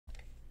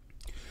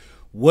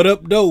What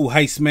up, though?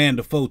 Heist man,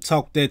 the foe.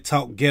 Talk that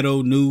talk,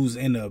 ghetto news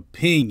and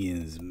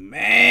opinions.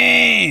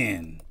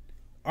 Man,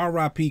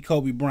 R.I.P.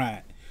 Kobe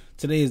Bryant.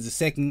 Today is the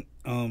second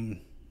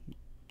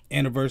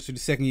anniversary, the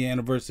second year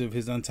anniversary of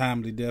his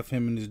untimely death.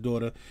 Him and his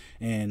daughter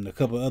and a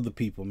couple other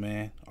people.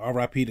 Man,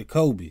 R.I.P. to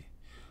Kobe.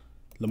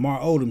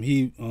 LAMAR Odom,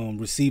 he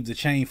received a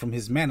chain from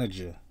his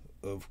manager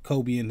of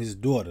Kobe and his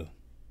daughter.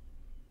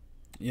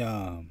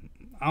 Yeah,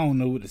 I don't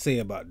know what to say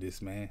about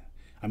this, man.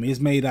 I mean,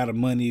 it's made out of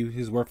money.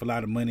 It's worth a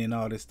lot of money and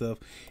all this stuff.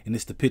 And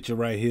it's the picture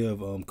right here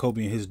of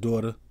Kobe and his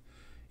daughter,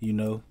 you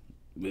know.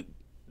 But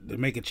to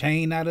make a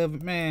chain out of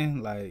it,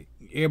 man, like,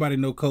 everybody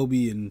know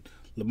Kobe and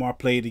LAMAR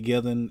played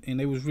together, and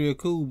they was real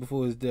cool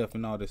before his death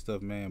and all that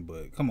stuff, man.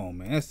 But come on,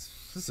 man,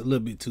 that's a little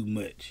bit too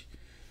much.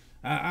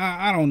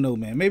 I don't know,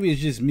 man. Maybe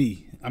it's just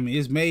me. I mean,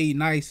 it's made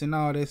nice and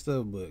all that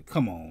stuff, but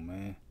come on,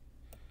 man.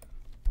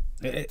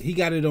 He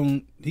got it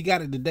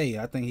today.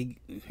 I think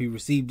he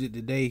received it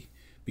today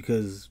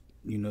because,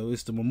 you know,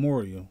 it's the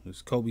memorial.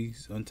 It's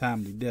Kobe's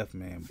untimely death,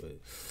 man. But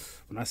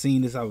when I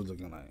seen this, I was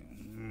looking like,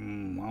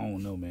 I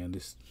don't know, man.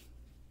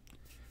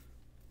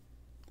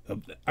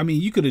 I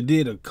mean, you could have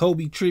did a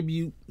Kobe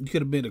tribute. You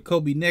could have been a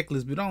Kobe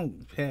necklace, but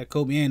don't have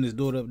Kobe and his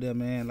daughter up there,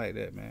 man, like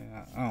that,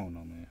 man. I don't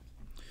know, man.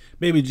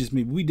 Maybe it's just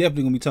me. But we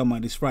definitely going to be talking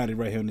about this Friday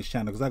right here on this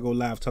channel, because I go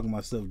live talking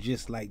about stuff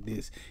just like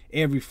this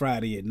every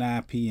Friday at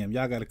 9 p.m.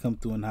 Y'all got to come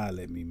through and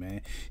holler at me,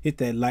 man. Hit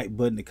that like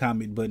button, the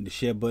comment button, the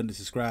share button, the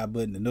subscribe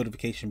button, the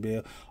notification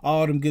bell.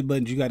 All them good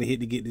buttons you got to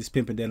hit to get this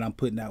pimping that I'm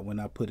putting out when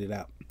I put it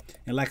out.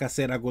 And like I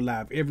said, I go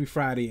live every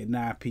Friday at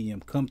 9 p.m.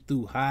 Come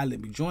through, holler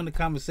at me. Join the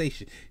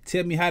conversation.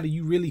 Tell me, how do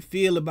you really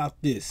feel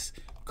about this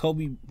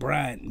Kobe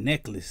Bryant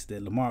necklace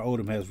that LAMAR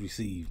Odom has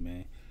received,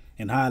 man?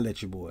 And holler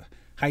at your boy.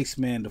 Heist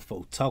man, the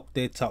foe. Talk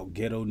that talk,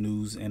 ghetto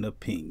news and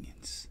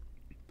opinions.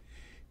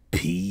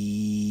 Peace.